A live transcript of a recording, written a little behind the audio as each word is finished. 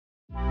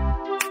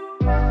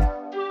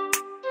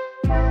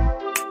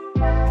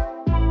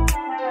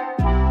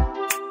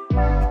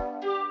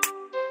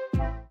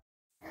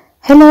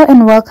Hello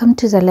and welcome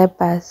to the Lab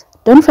Buzz.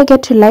 Don't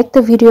forget to like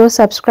the video,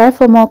 subscribe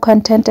for more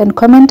content and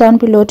comment down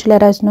below to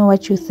let us know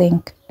what you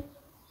think.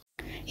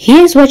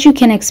 Here's what you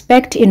can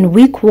expect in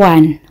week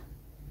 1.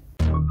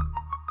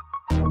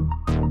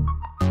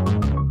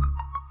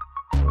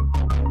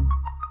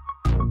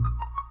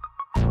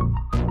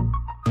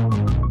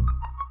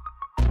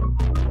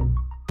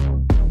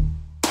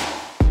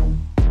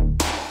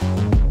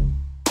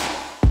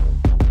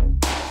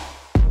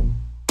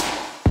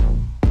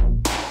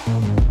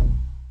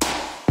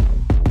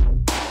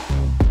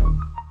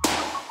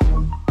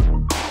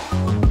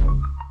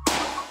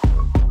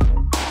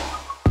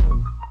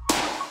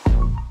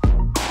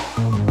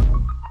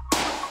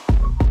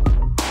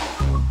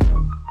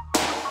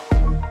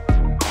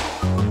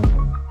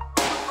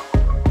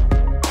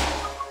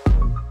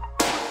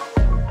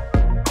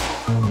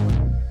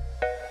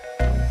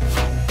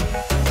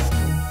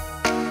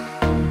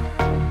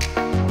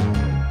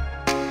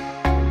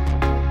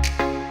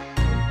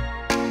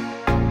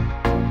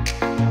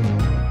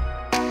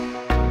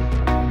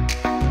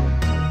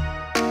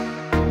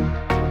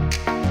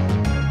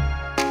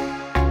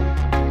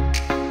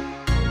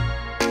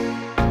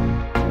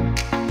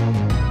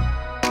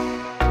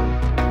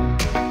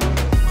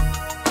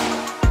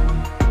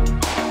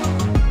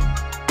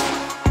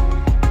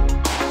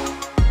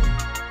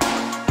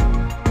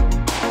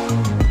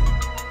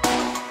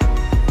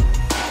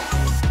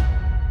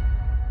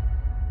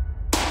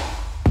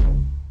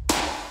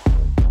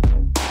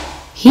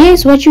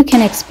 Here's what you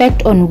can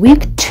expect on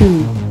week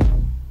 2.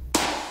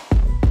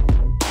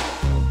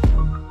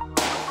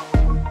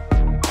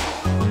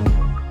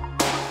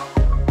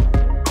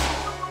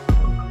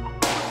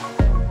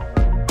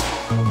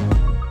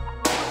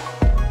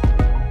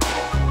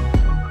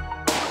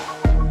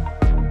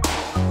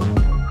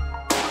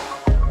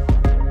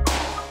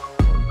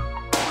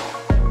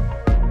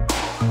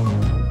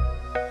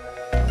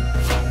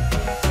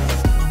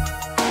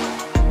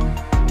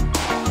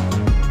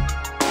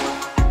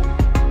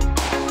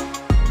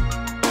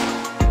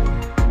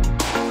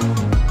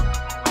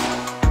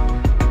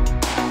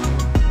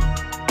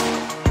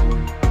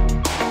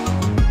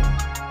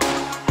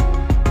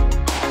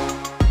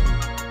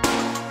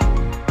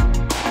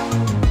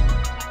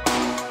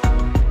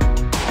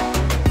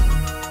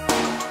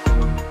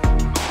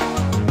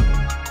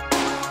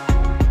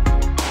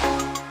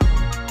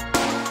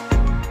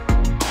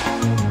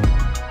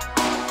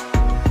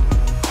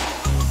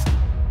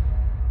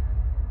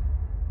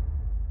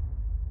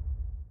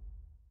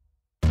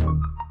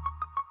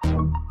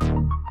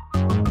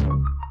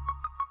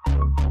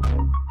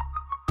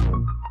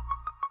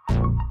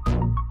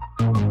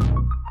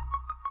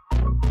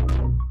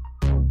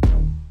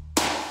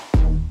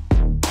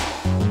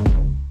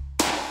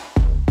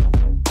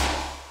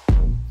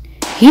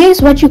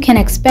 Here's what you can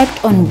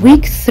expect on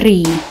week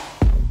 3.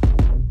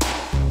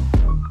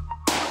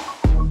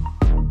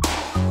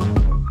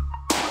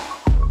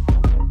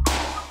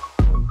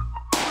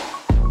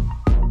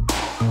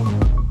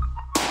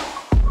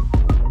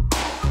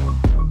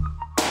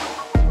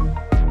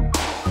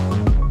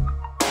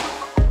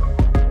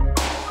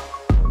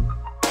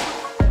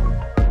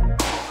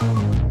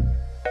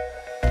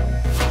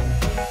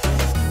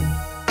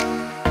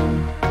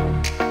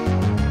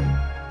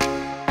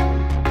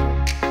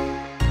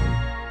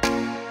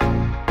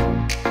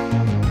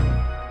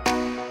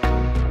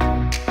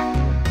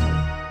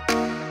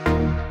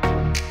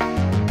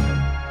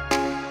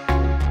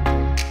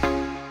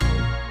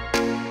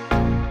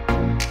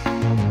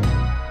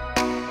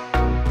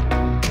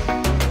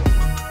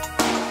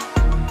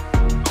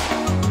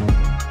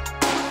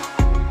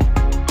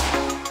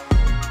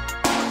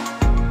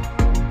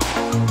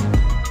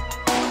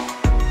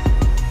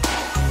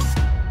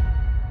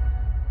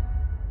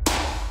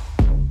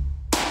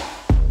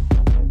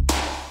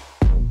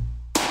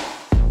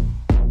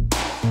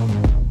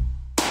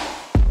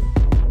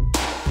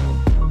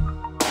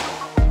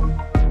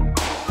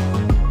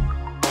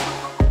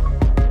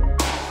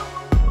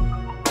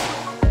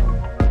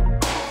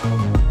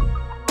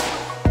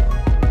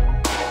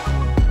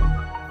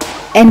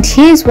 And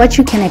here's what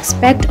you can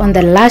expect on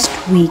the last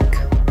week.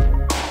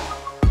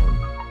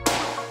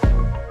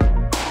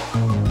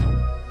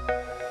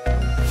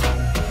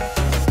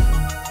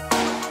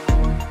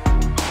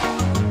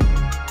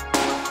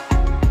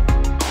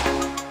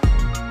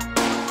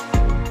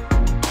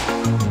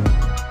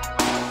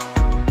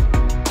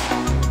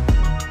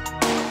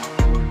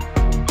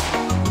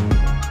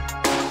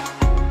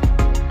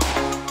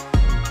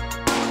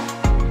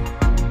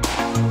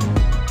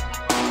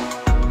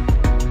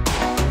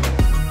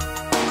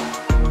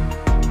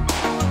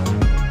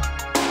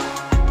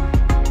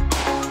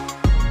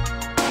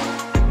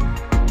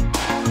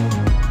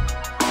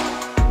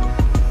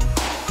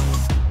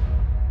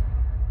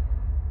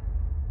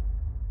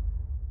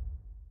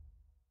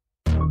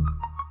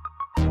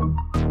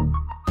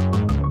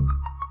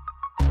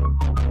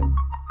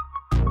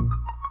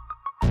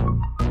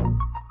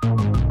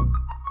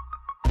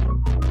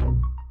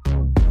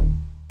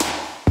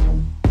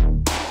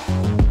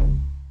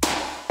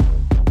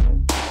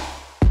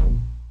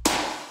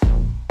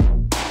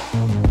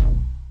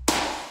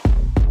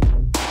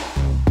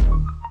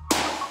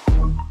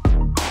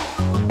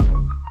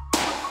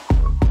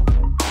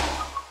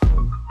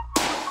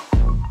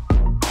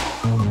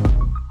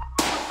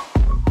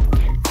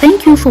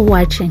 you for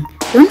watching.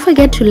 Don't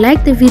forget to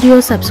like the video,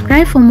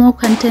 subscribe for more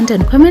content,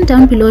 and comment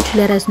down below to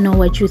let us know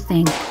what you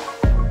think.